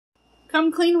Come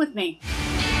clean with me.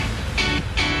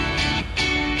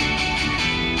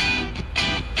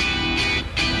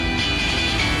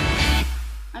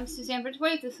 I'm Suzanne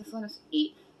Bridgeway, this is Let Us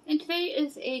Eat, and today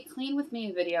is a clean with me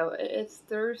video. It's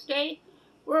Thursday,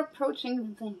 we're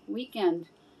approaching the weekend,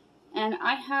 and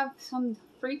I have some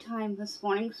free time this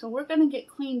morning, so we're going to get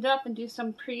cleaned up and do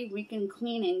some pre-weekend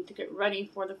cleaning to get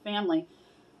ready for the family.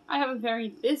 I have a very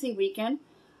busy weekend.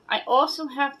 I also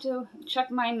have to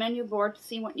check my menu board to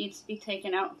see what needs to be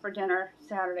taken out for dinner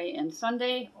Saturday and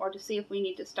Sunday, or to see if we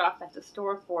need to stop at the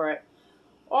store for it.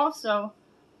 Also,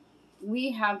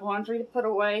 we have laundry to put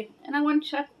away, and I want to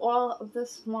check all of the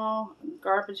small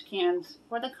garbage cans.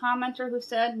 For the commenter who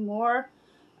said more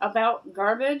about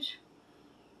garbage,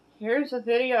 here's a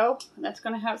video that's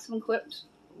going to have some clips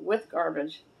with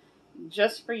garbage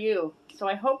just for you. So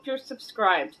I hope you're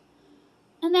subscribed.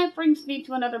 And that brings me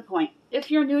to another point.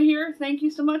 If you're new here, thank you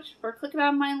so much for clicking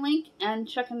on my link and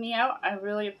checking me out. I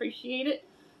really appreciate it.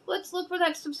 Let's look for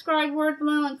that subscribe word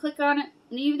below and click on it.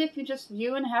 And even if you just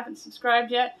view and haven't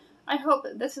subscribed yet, I hope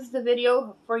that this is the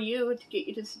video for you to get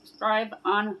you to subscribe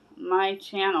on my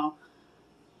channel.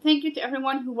 Thank you to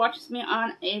everyone who watches me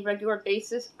on a regular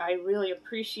basis. I really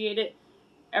appreciate it.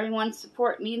 Everyone's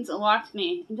support means a lot to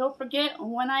me. And don't forget,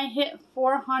 when I hit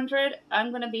 400, I'm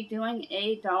going to be doing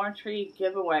a Dollar Tree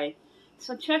giveaway.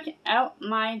 So check out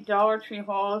my Dollar Tree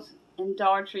hauls and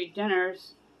Dollar Tree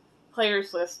dinners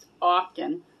players list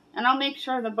often. And I'll make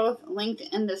sure they're both linked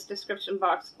in this description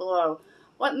box below.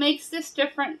 What makes this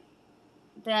different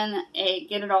than a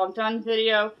get it all done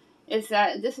video is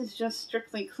that this is just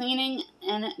strictly cleaning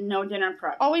and no dinner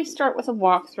prep. Always start with a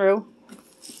walkthrough.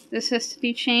 This has to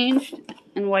be changed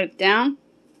and wiped down.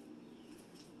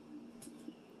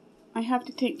 I have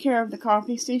to take care of the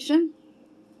coffee station,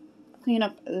 clean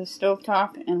up the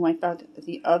stovetop and wipe out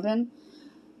the oven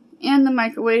and the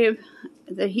microwave.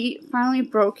 The heat finally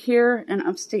broke here in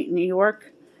upstate New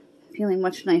York. Feeling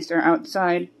much nicer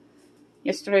outside.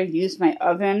 Yesterday I used my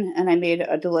oven and I made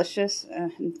a delicious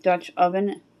Dutch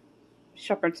oven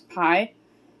shepherd's pie.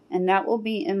 And that will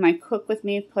be in my Cook With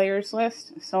Me players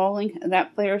list. So I'll link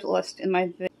that players list in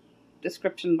my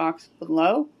description box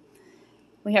below.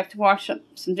 We have to wash up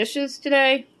some dishes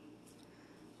today.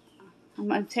 I'm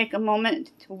going to take a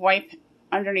moment to wipe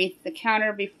underneath the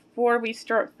counter before we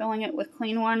start filling it with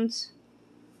clean ones.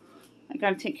 I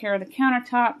got to take care of the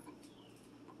countertop.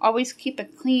 Always keep a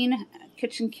clean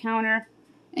kitchen counter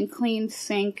and clean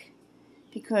sink,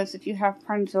 because if you have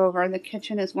friends over, the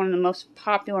kitchen is one of the most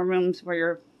popular rooms where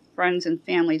your friends and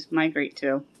families migrate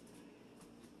to.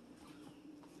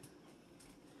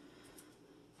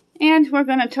 And we're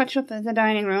going to touch up the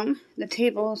dining room. The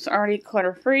table's already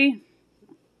clutter-free.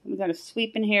 We got a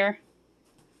sweep in here.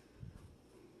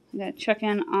 We got to check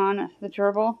in on the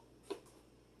gerbil.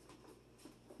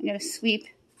 I got to sweep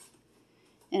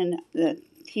in the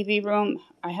TV room.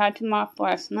 I had to mop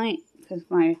last night because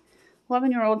my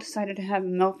 11-year-old decided to have a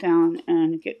meltdown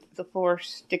and get the floor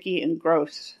sticky and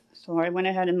gross. So I went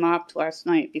ahead and mopped last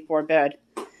night before bed.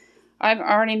 I've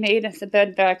already made the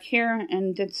bed back here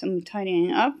and did some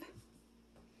tidying up.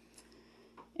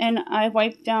 And I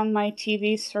wiped down my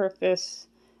TV surface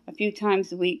a few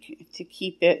times a week to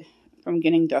keep it from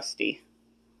getting dusty.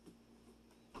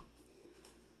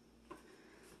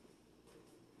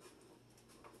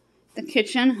 The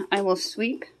kitchen I will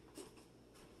sweep.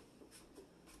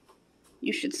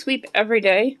 You should sweep every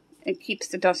day. It keeps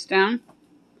the dust down.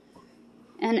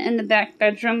 And in the back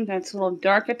bedroom, that's a little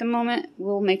dark at the moment,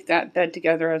 we'll make that bed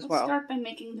together as well. Let's start by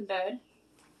making the bed.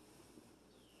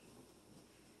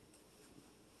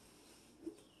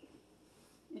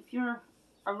 If you're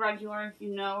a regular,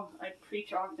 you know I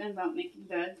preach often about making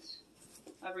beds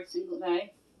every single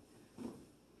day.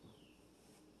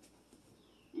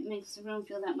 It makes the room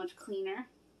feel that much cleaner.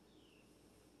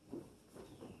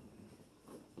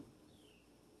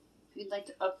 If you'd like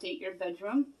to update your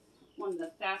bedroom, one of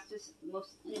the fastest,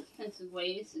 most inexpensive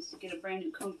ways is to get a brand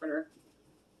new comforter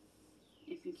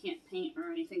if you can't paint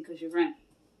or anything because you rent.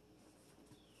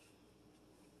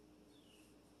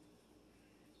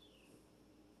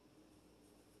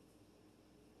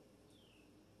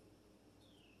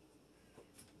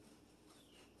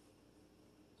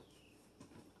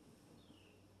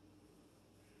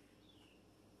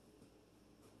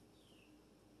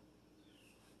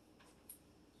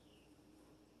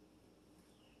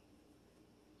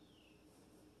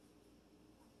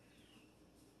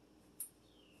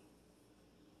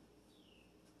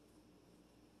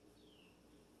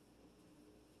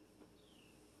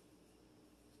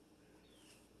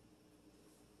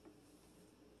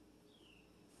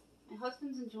 My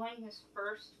husband's enjoying his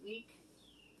first week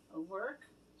of work,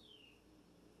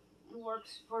 and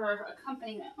works for a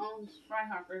company that owns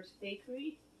Fryhopper's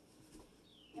Bakery,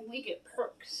 and we get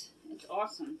perks. It's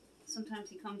awesome. Sometimes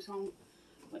he comes home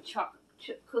with chocolate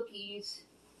chip cookies,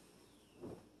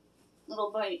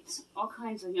 little bites, all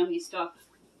kinds of yummy stuff.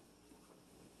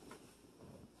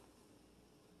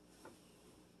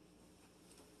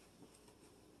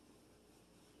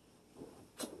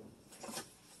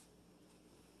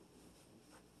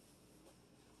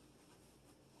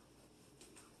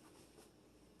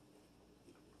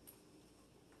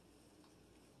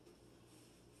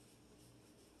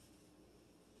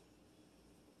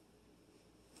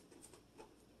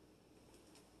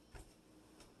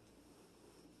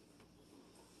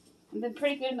 I've been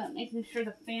pretty good about making sure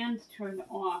the fan's turned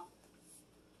off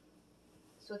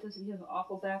so it doesn't give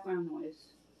awful background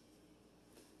noise.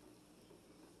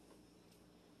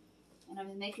 And I've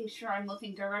been making sure I'm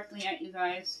looking directly at you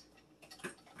guys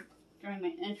during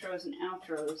my intros and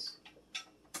outros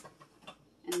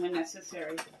and when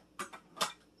necessary.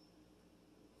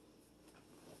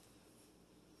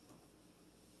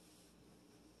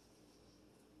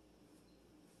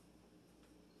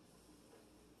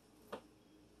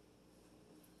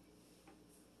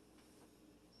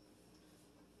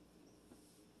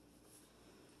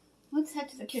 Let's head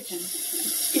to the kitchen.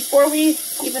 Before we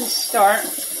even start,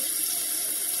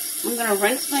 I'm going to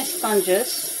rinse my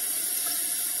sponges.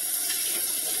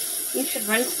 You should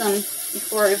rinse them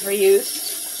before every use.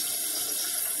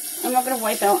 And we're going to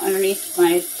wipe out underneath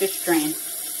my dish drain.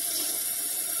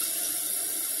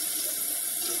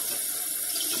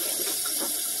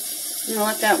 I'm going to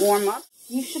let that warm up.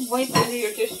 You should wipe under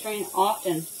your dish drain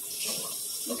often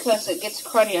because it gets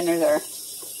cruddy under there.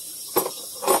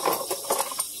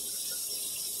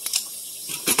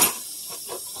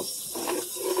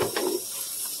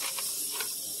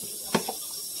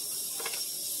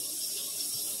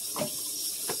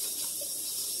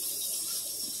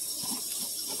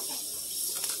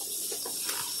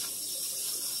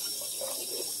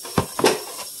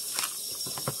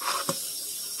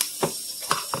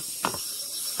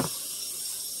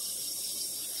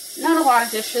 Not a lot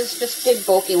of dishes, just big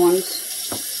bulky ones.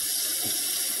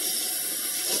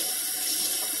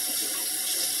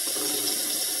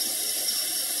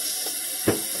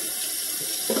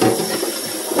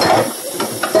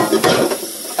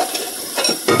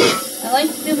 I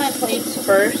like to do my plates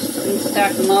first and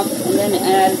stack them up and then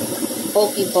add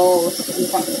bulky bowls in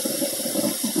front,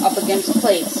 up against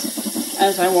plates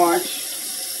as I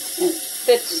wash. And it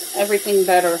fits everything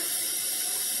better.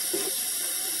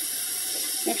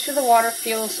 Make sure the water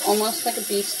feels almost like a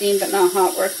beef steam, but not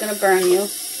hot, where it's going to burn you.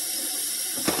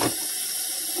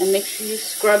 And make sure you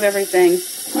scrub everything,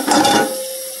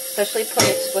 especially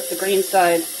plates with the green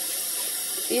side.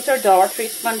 These are Dollar Tree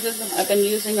sponges. I've been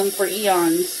using them for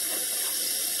eons.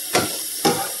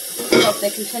 I hope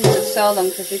they continue to sell them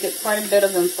because you get quite a bit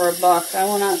of them for $1. I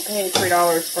will not pay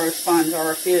 $3 for a sponge. I'll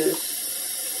refuse.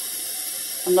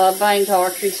 I love buying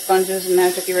Dollar Tree sponges and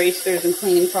magic erasers and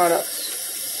cleaning products.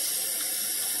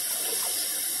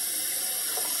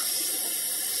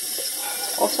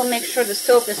 Also make sure the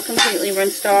soap is completely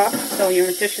rinsed off so your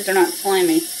dishes are not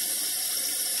slimy.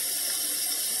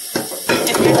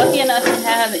 If you're lucky enough to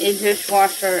have a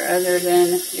dishwasher other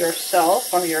than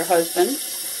yourself or your husband,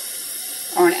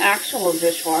 or an actual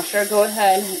dishwasher, go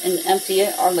ahead and empty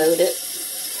it or load it.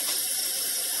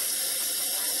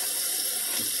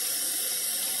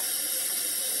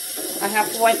 I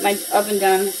have to wipe my oven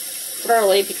down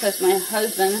thoroughly because my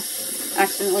husband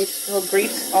accidentally spilled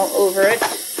grease all over it.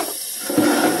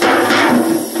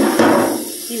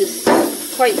 He was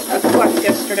quite a klutz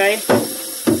yesterday.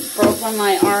 Broke one of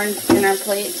my orange dinner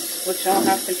plates, which I'll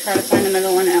have to try to find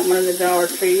another one at one of the Dollar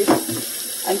Trees.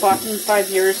 I bought them 5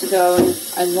 years ago and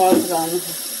I love them.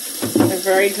 They're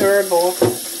very durable.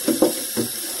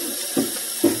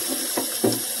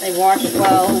 They wash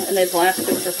well and they've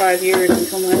lasted for 5 years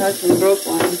until my husband broke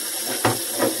one.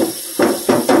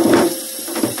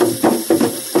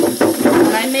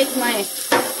 When I make my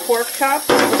pork chops,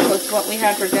 which was what we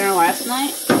had for dinner last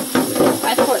night,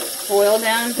 I put foil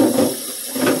down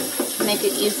to make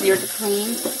it easier to clean.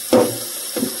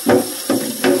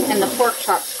 And the pork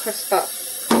chops crisp up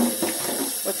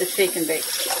with the shake and bake.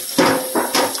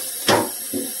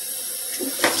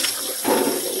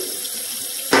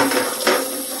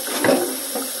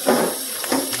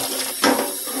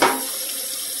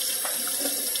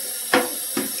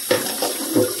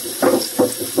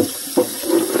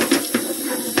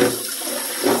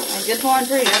 I did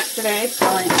laundry yesterday, so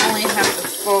I only have to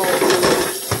fold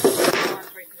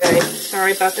laundry today.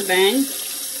 Sorry about the bang.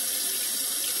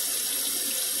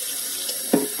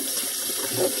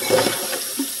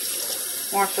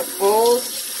 Wash up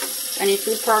bowls, any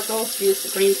food particles, use the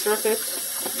green surface.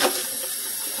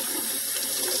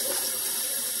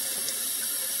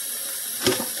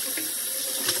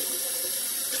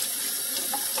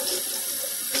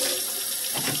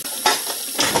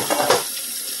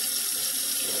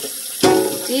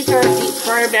 These are deep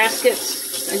fryer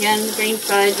baskets. Again, the green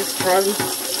side, just rub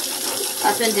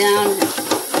up and down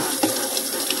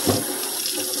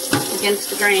against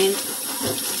the grain.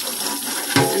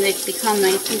 And they become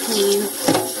nice and clean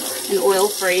and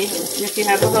oil-free. And if you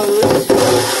have a hose,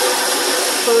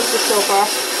 hose the soap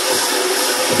off.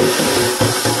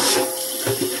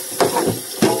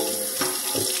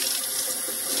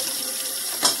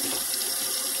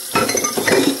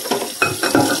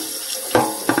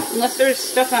 Unless there's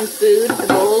stuff on food, the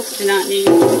bowls do not need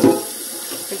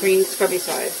the green scrubby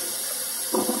side.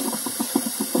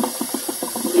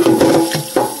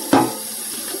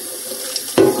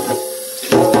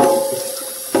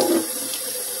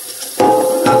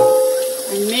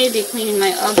 I may be cleaning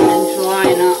my oven in July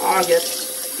and not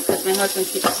August because my husband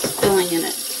keeps spilling in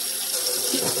it.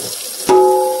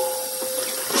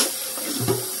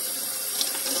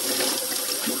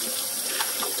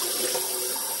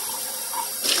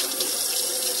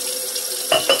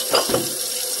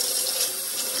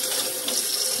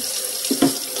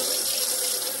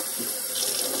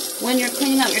 When you're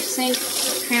cleaning out your sink,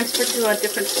 transfer to a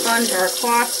different sponge or a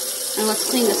cloth, and let's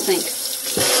clean the sink.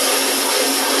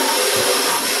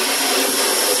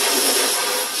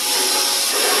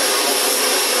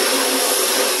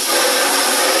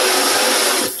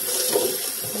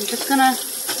 I'm just gonna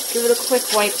give it a quick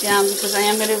wipe down because I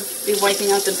am going to be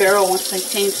wiping out the barrel once I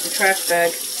change the trash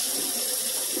bag.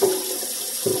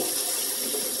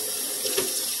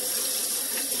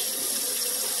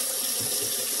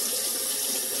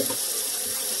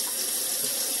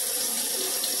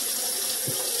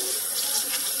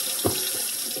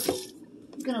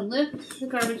 I'm going to lift the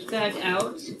garbage bag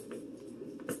out.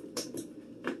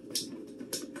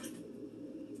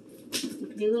 It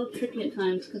can be a little tricky at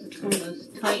times because it's one of those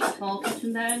tight, tall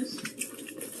kitchen bags.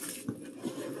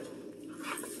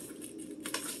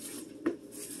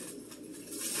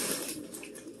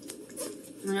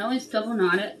 And I always double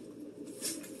knot it.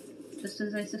 Just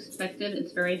as I suspected,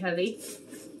 it's very heavy.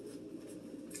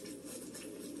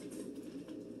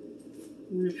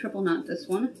 I'm going to triple knot this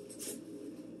one.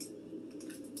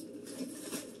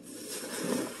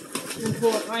 And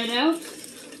pull it right out.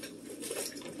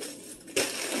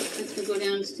 This will go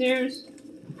downstairs.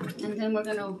 And then we're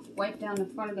going to wipe down the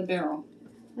front of the barrel.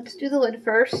 Let's do the lid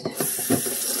first.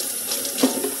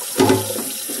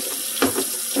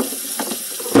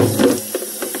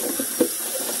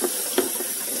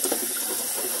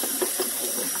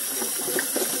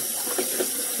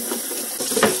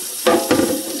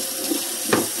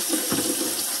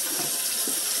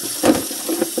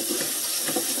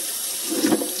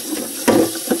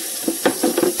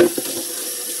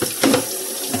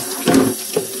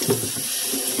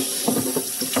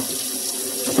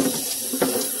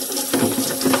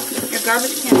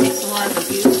 Garbage can takes a lot of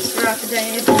abuse throughout the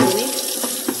day and the week.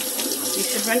 You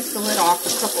should rinse the lid off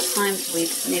a couple times a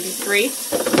week, maybe 3,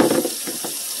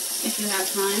 if you have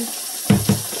time.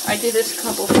 I do this a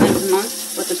couple times a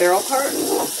month with the barrel part. Put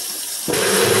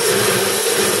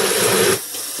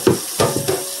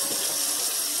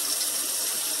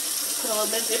a little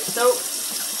bit of dish soap.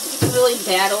 It's a really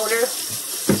bad odor.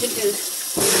 You should do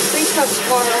 3 cups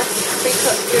water, 3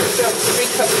 cups dish soap,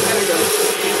 3 cups vinegar.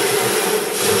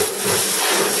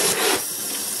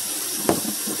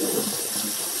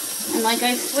 And like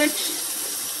I switched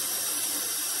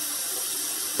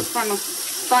from a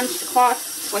sponge to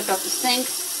cloth to wipe out the sink,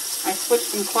 I switched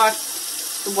from cloth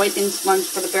to wiping sponge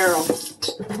for the barrel.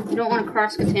 You don't want to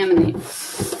cross-contaminate.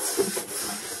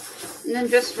 And then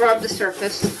just rub the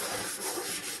surface.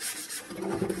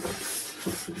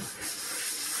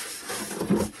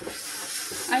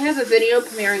 I have a video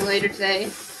premiering later today,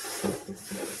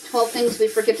 12 things we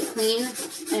forget to clean,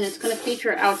 and it's going to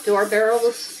feature outdoor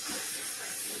barrels.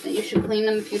 That you should clean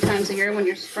them a few times a year when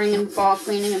you're spring and fall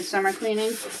cleaning and summer cleaning,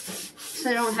 so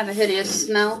they don't have a hideous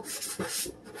smell.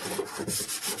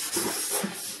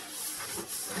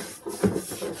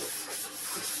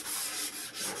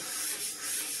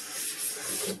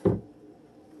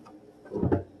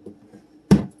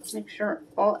 Make sure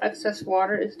all excess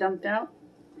water is dumped out.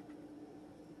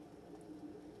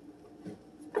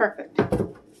 Perfect.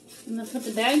 I'm going to put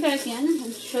the bag back in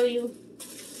and show you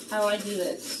how I do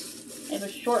this. I have a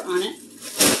short on it.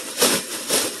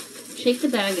 Shake the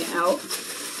bag out,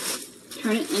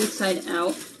 turn it inside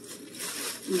out,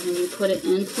 and then you put it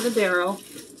into the barrel.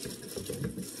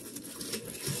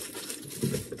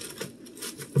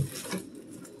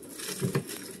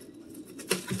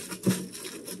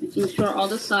 making sure all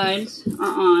the sides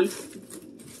are on.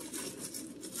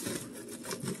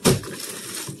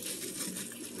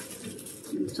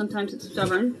 And sometimes it's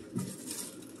stubborn.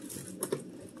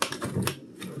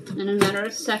 In a matter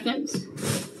of seconds,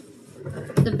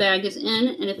 the bag is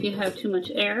in, and if you have too much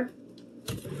air,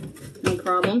 no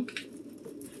problem.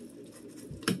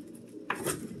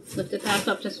 Lift it back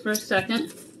up just for a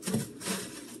second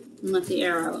and let the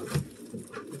air out.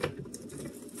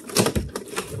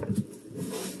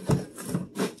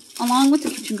 Along with the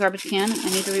kitchen garbage can, I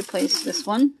need to replace this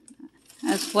one,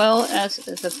 as well as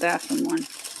the bathroom one.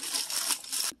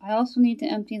 I also need to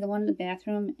empty the one in the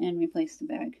bathroom and replace the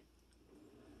bag.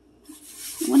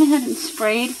 I went ahead and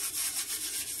sprayed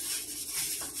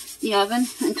the oven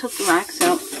and took the racks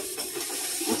out,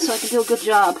 and so I can do a good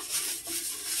job.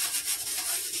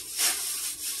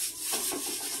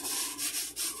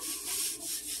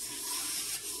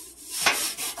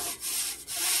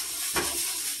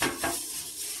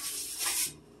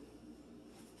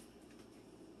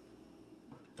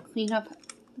 Clean up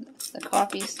the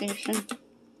coffee station.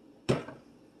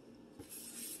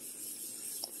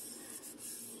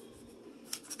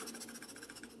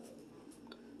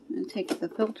 And take the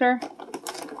filter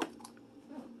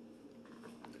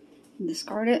and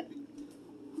discard it,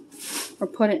 or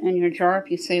put it in your jar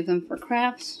if you save them for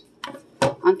crafts.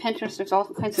 On Pinterest, there's all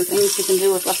kinds of things you can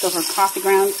do with leftover coffee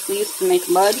grounds. We used to make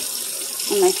mud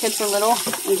when my kids were little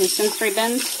and do sensory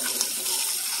bins.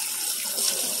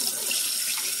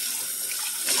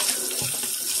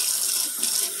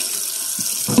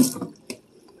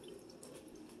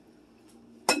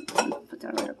 Put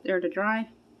that right up there to dry.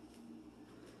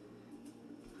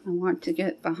 I want to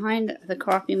get behind the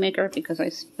coffee maker because I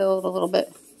spilled a little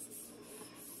bit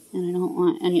and I don't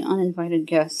want any uninvited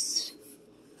guests.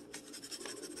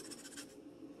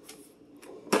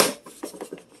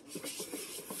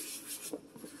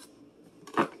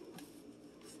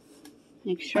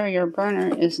 Make sure your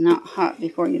burner is not hot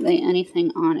before you lay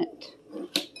anything on it.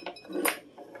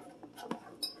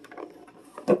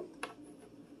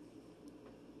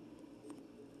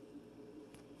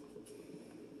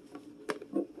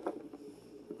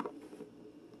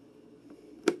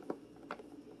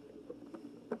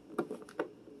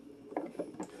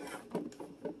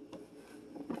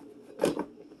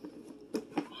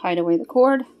 Hide away the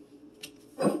cord.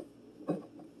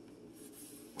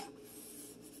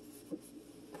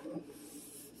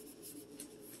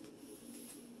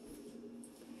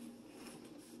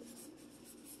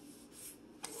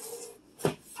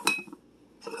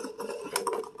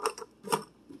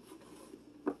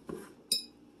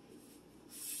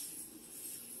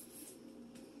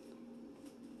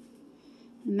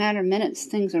 In a matter of minutes,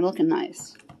 things are looking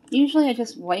nice. Usually I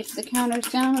just wipe the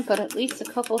counters down, but at least a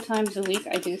couple times a week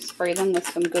I do spray them with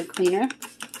some good cleaner.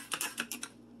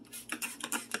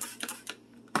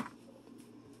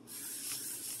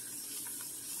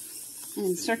 And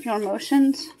in circular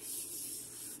motions,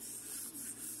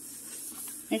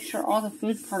 make sure all the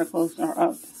food particles are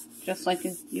up, just like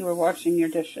if you were washing your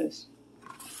dishes.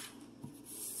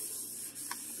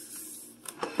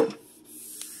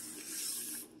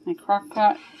 My crock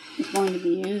pot is going to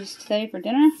be used today for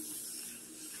dinner.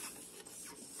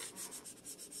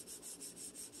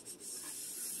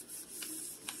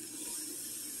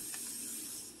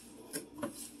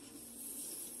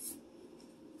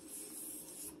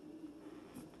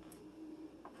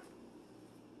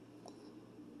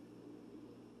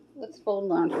 Let's fold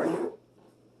laundry.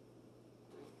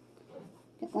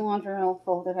 Get the laundry all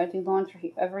folded. I do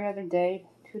laundry every other day,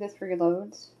 2 to 3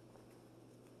 loads,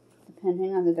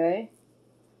 depending on the day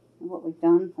and what we've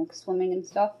done, like swimming and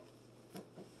stuff.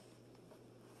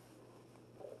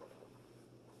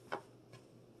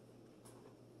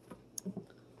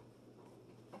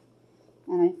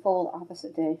 And I fold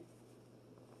opposite day.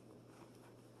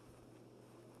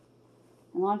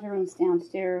 The laundry room's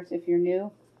downstairs if you're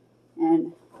new,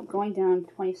 and going down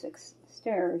 26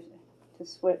 stairs to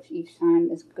switch each time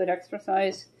is good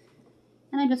exercise,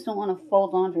 and I just don't want to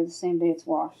fold laundry the same day it's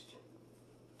washed.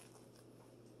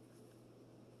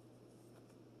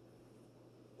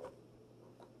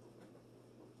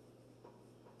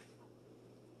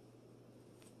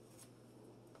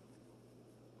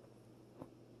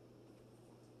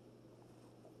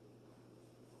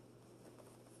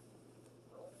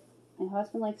 My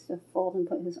husband likes to fold and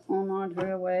put his own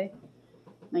laundry away.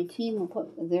 My team will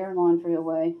put their laundry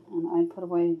away, and I put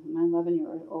away my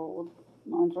 11-year-old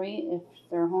laundry. If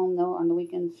they're home, though, on the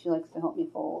weekends, she likes to help me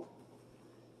fold.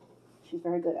 She's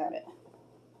very good at it.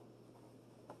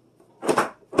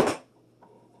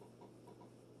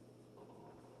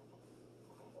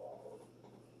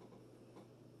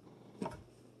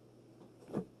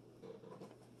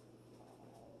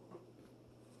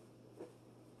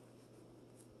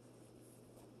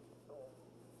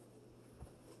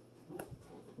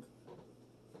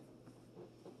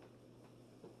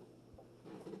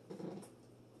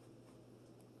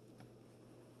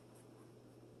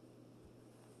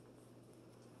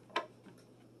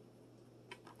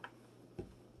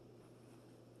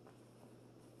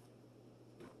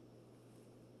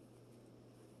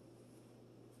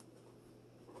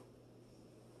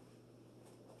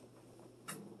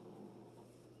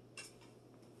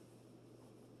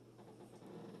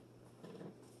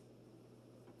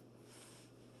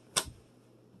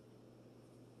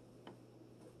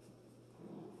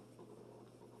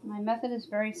 My method is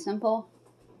very simple.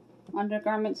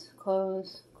 Undergarments,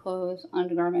 clothes, clothes,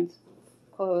 undergarments,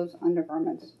 clothes,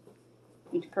 undergarments.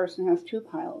 Each person has 2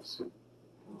 piles.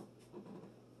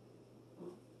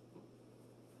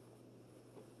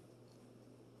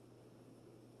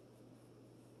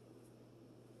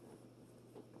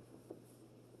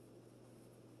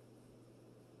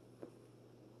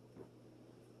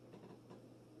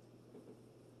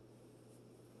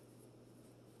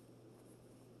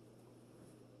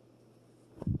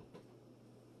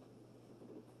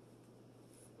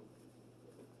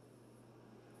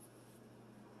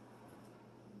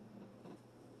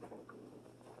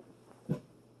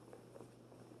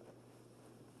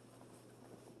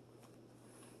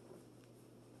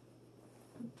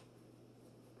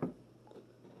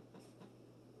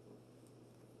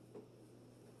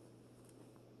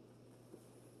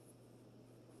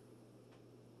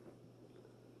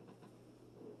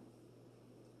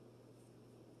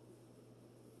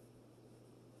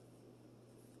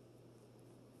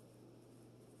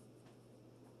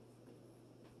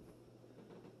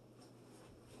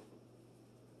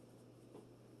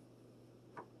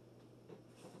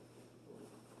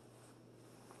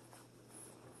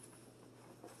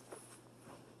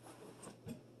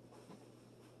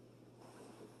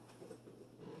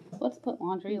 Let's put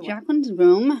laundry away. Jacqueline's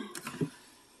room.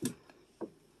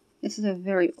 This is a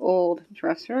very old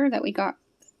dresser that we got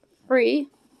free.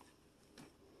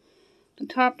 The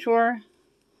top drawer,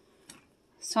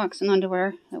 socks and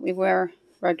underwear that we wear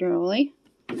regularly.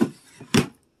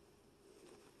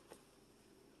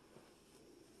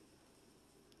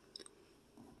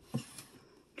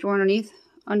 Drawer underneath,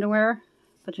 underwear,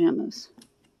 pajamas.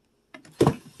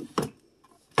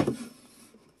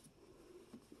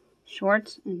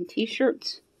 Shorts and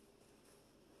t-shirts.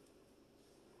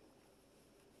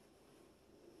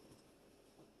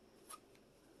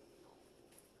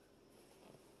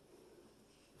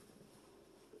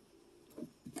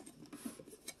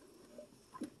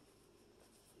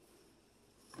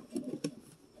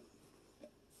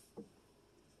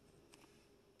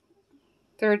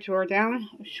 Third drawer down,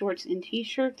 shorts and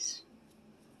t-shirts.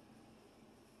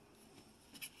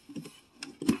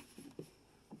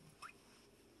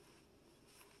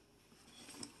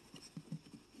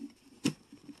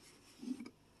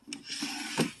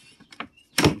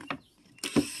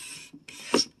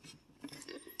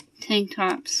 Tank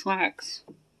tops, slacks.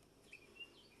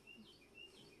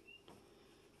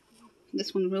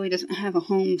 This one really doesn't have a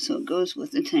home, so it goes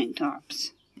with the tank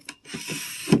tops.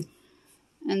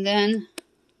 And then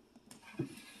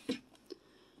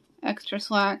extra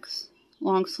slacks,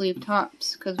 long sleeve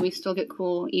tops, because we still get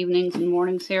cool evenings and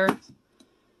mornings here.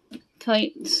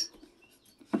 Tights,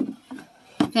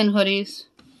 thin hoodies,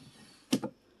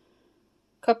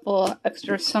 couple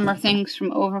extra summer things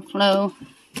from Overflow,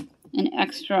 and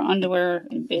extra underwear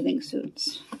and bathing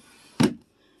suits. A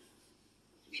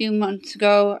few months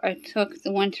ago, I took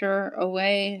the winter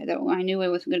away that I knew I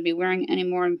wasn't going to be wearing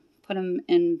anymore and put them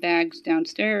in bags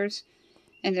downstairs.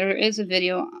 And there is a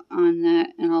video on that,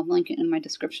 and I'll link it in my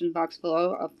description box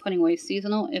below, of putting away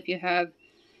seasonal if you have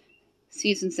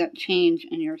seasons that change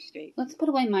in your state. Let's put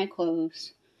away my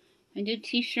clothes. I do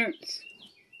t-shirts,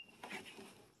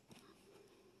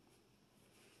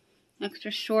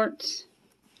 extra shorts,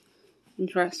 and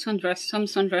some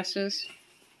sundresses,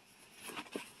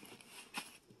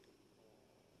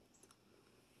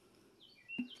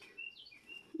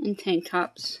 and tank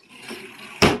tops.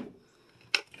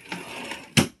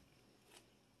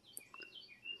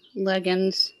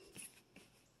 Leggings,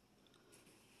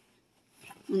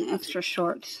 and extra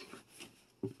shorts.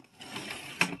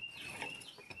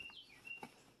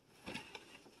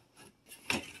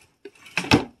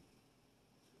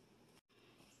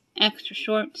 Extra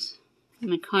shorts,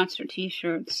 my concert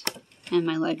t-shirts, and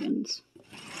my leggings.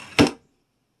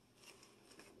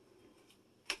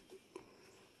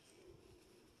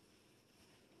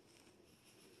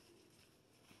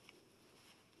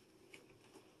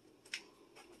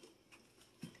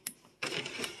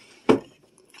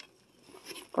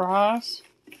 Bras,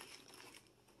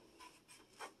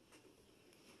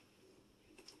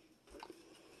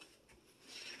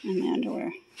 and my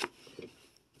underwear.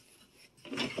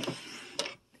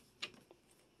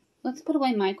 Let's put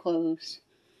away my clothes.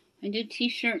 I do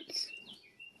t-shirts,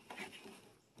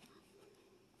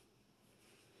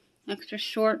 extra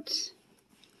shorts,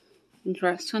 and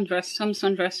some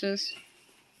sundresses,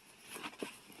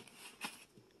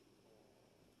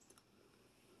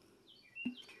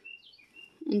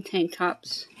 and tank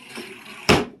tops.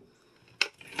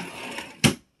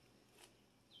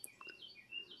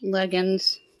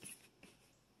 Leggings,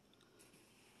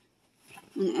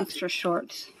 and extra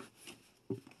shorts.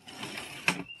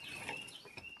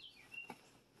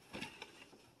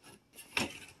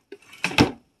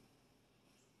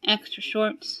 extra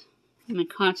shorts, my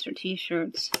concert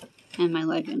t-shirts, and my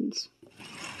leggings.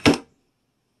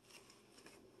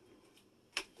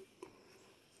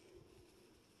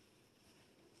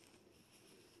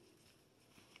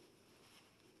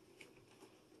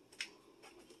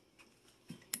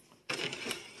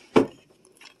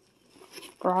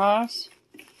 Bras.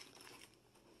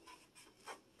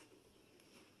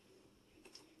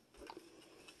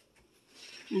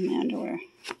 And my underwear.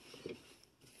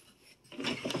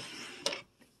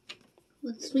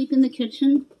 Let's sweep in the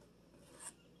kitchen.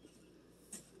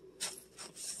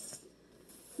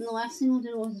 And the last thing we'll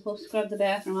do is we'll scrub the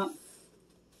bathroom up.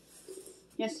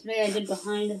 Yesterday I did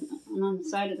behind and on the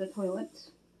side of the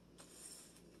toilets.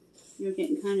 You're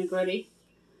getting kind of gruddy.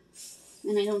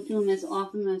 And I don't do them as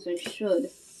often as I should.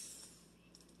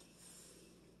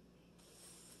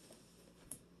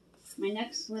 My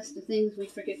next list of things we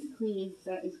forget to clean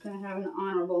that is going to have an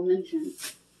honorable mention.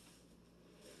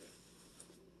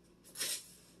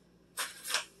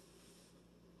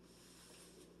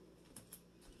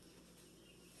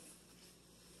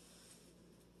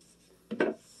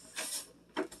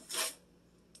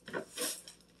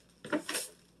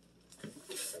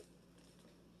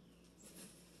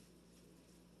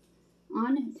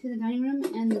 On to the dining room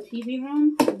and the TV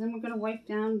room. Then we're going to wipe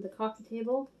down the coffee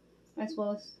table as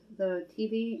well as the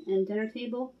TV and dinner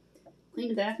table. Clean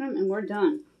the bathroom and we're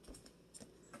done.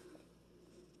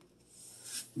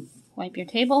 Wipe your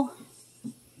table.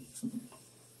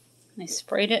 I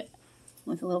sprayed it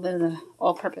with a little bit of the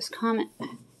all-purpose Comet.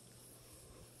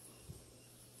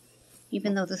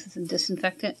 Even though this is a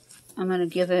disinfectant, I'm going to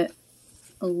give it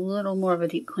a little more of a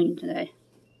deep clean today.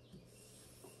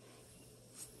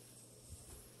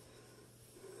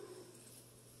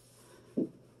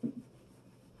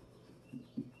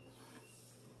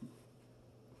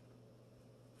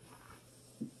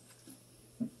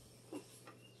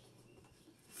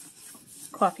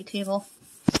 Coffee table,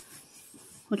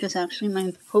 which is actually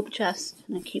my hope chest,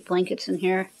 and I keep blankets in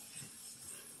here.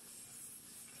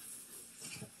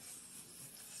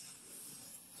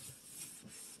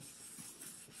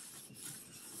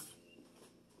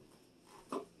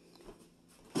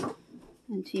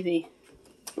 And TV.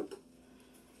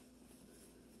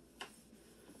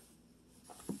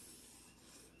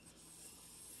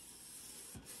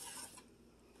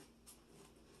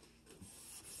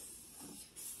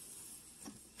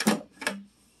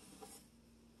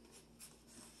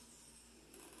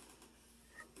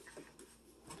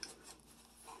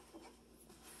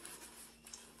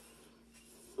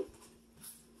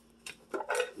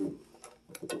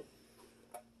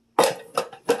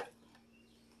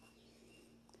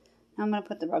 I'm going to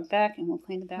put the rug back and we'll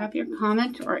clean the back. Grab your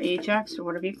Comet or Ajax or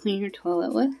whatever you clean your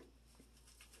toilet with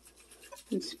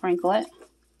and sprinkle it.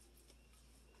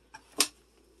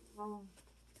 You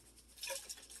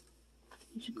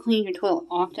should clean your toilet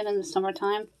often in the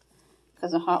summertime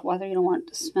because of hot weather. You don't want it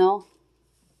to smell.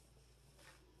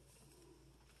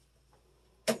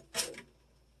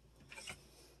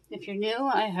 If you're new,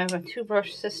 I have a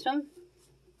 2-brush system.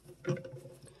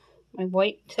 My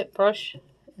white tip brush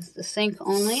is the sink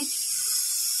only.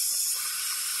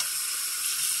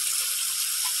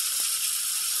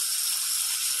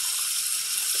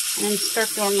 And in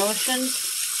circular motions,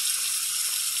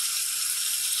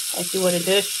 like you would a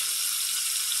dish.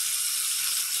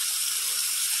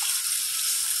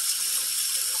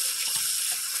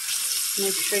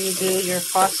 Make sure you do your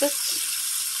faucets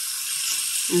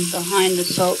and behind the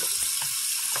soap.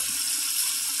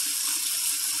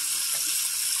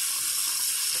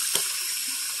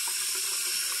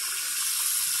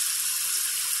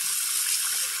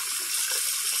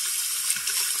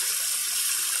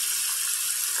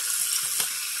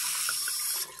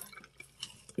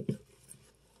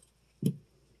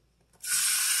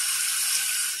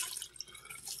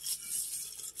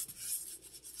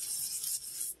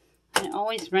 I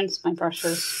always rinse my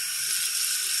brushes.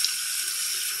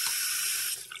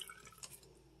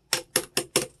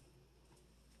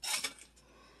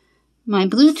 My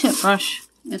blue tip brush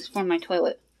is for my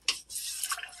toilet.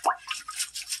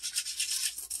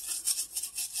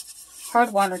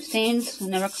 Hard water stains will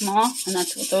never come off, and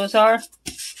that's what those are.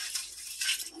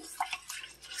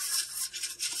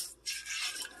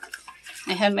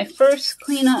 I had my first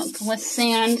cleanup with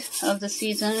sand of the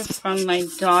season from my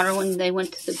daughter when they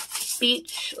went to the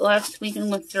beach last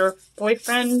weekend with their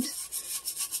boyfriend.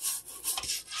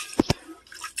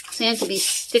 Sand can be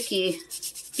sticky,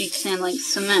 beach sand like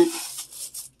cement.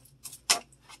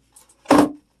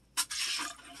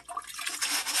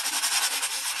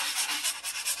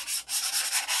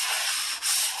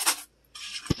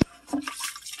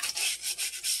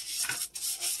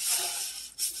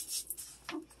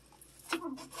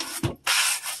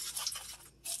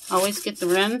 always get the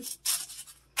rim,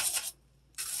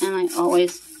 and I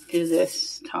always do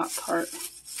this top part.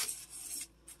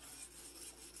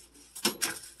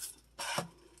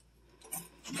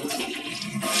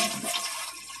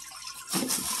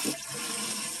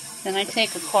 Then I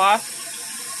take a cloth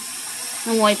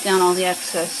and wipe down all the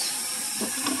excess.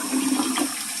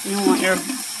 You don't want your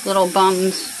little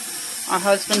bums, our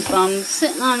husband's bums,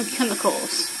 sitting on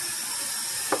chemicals.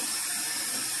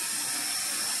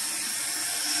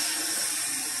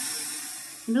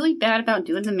 I'm really bad about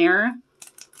doing the mirror,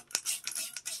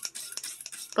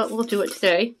 but we'll do it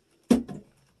today.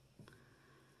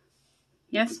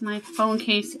 Yes, my phone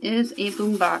case is a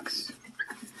boombox.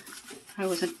 I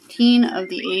was a teen of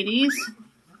the 80s,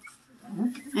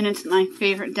 and it's my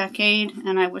favorite decade,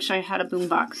 and I wish I had a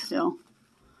boombox still.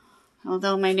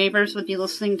 Although my neighbors would be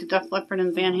listening to Def Leppard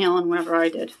and Van Halen whenever I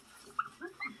did.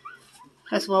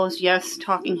 As well as Yes,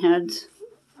 Talking Heads,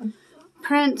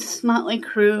 Prince, Motley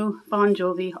Crue, Bon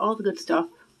Jovi, all the good stuff.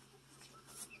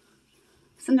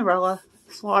 Cinderella,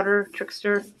 Slaughter,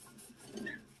 Trickster.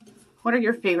 What are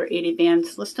your favorite 80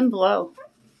 bands? List them below.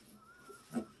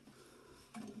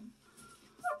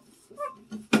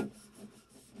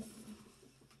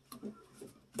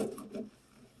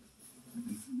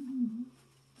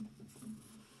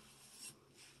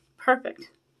 Perfect.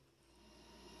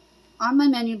 On my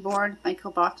menu board, my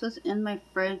kielbasa's in my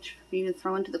fridge for you to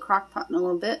throw into the crock pot in a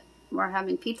little bit. We're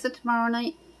having pizza tomorrow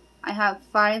night. I have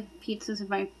 5 pizzas in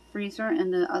my freezer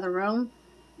in the other room,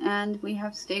 and we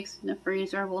have steaks in the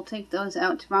freezer. We'll take those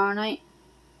out tomorrow night,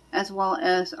 as well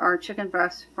as our chicken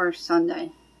breast for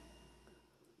Sunday.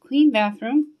 Clean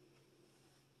bathroom.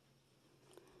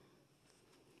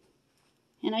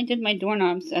 And I did my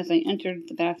doorknobs as I entered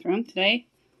the bathroom today.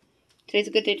 Today's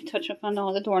a good day to touch up on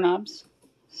all the doorknobs.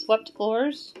 Swept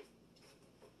floors.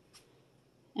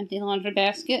 Empty laundry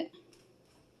basket.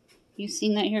 You've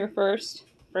seen that here first.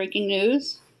 Breaking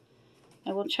news.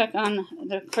 I will check on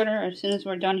the critter as soon as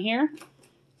we're done here.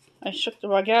 I shook the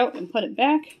rug out and put it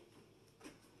back.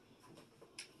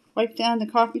 Wipe down the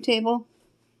coffee table.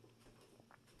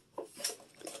 I'm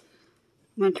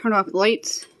going to turn off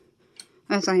lights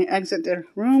as I exit the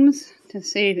rooms to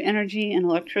save energy and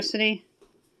electricity.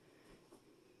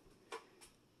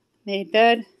 Made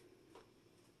bed.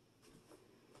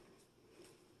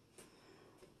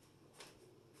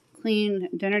 Clean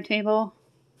dinner table.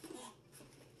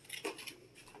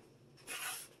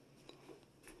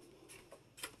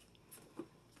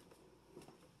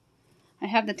 I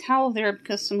have the towel there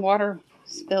because some water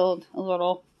spilled a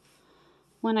little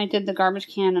when I did the garbage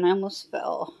can and I almost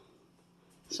fell.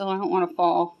 So I don't want to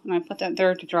fall. And I put that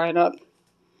there to dry it up.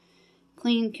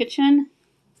 Clean kitchen.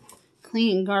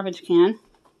 Clean garbage can.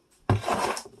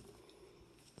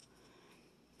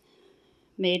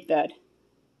 Made bed.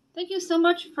 Thank you so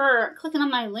much for clicking on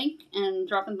my link and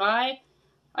dropping by.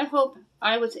 I hope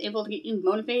I was able to get you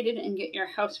motivated and get your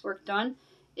housework done.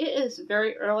 It is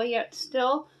very early yet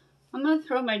still. I'm going to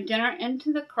throw my dinner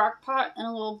into the crock pot in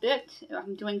a little bit.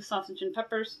 I'm doing sausage and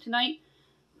peppers tonight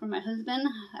for my husband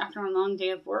after a long day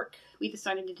of work. We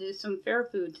decided to do some fair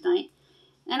food tonight.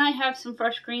 And I have some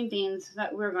fresh green beans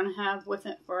that we're going to have with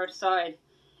it for our side.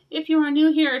 If you are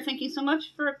new here, thank you so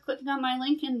much for clicking on my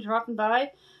link and dropping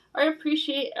by. I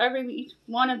appreciate every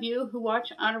one of you who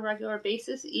watch on a regular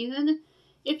basis. Even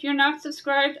if you're not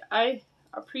subscribed, I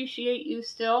appreciate you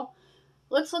still.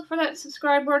 Let's look for that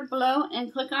subscribe word below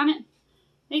and click on it.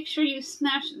 Make sure you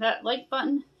smash that like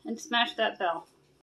button and smash that bell.